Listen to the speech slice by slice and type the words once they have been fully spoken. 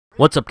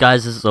What's up,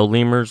 guys? This is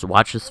Olemers.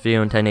 Watch this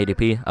video in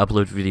 1080p.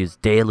 Upload videos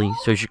daily,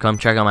 so you should come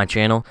check out my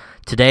channel.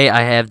 Today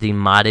I have the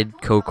modded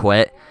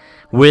Coquette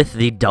with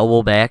the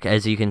double back,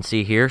 as you can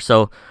see here.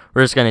 So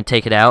we're just going to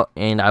take it out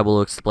and I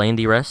will explain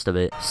the rest of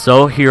it.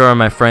 So here are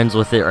my friends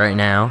with it right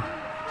now.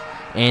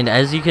 And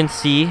as you can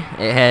see,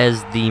 it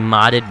has the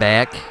modded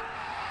back,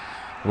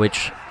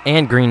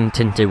 and green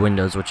tinted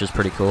windows, which is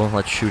pretty cool.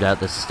 Let's shoot out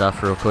this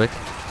stuff real quick.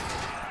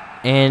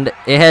 And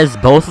it has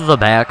both of the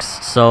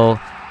backs, so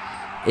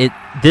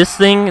this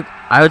thing,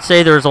 I would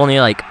say there's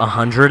only like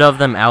 100 of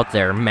them out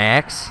there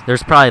max.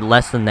 There's probably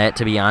less than that,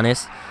 to be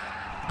honest.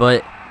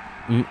 But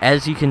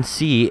as you can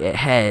see, it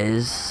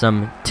has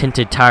some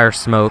tinted tire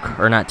smoke,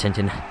 or not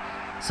tinted,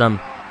 some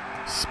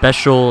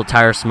special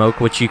tire smoke,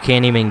 which you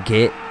can't even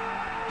get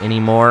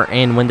anymore.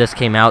 And when this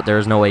came out, there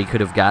was no way you could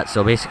have got.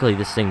 So basically,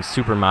 this thing's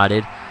super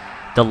modded.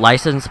 The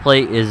license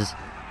plate is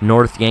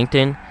North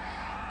Yankton.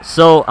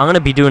 So I'm gonna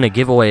be doing a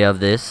giveaway of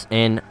this,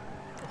 and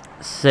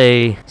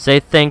say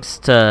thanks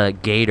to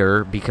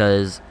Gator,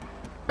 because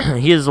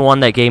he is the one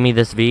that gave me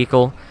this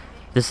vehicle.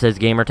 This is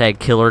gamertag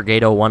Killer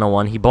Gato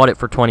 101. He bought it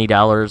for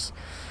 $20,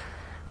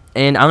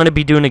 and I'm gonna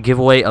be doing a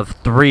giveaway of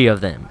 3 of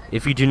them.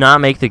 If you do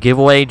not make the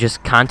giveaway,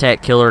 just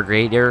contact Killer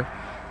Gator.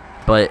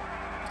 But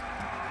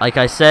like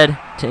I said,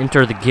 to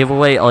enter the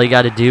giveaway, all you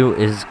got to do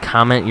is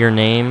comment your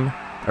name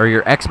or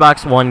your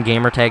Xbox One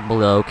gamertag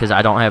below, because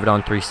I don't have it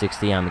on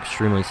 360. I'm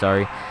extremely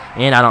sorry.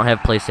 And I don't have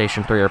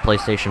PlayStation 3 or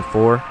PlayStation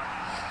 4.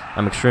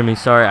 I'm extremely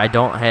sorry. I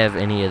don't have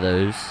any of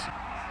those.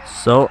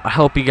 So I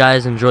hope you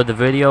guys enjoyed the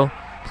video.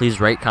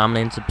 Please rate,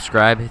 comment, and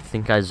subscribe if you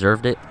think I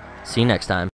deserved it. See you next time.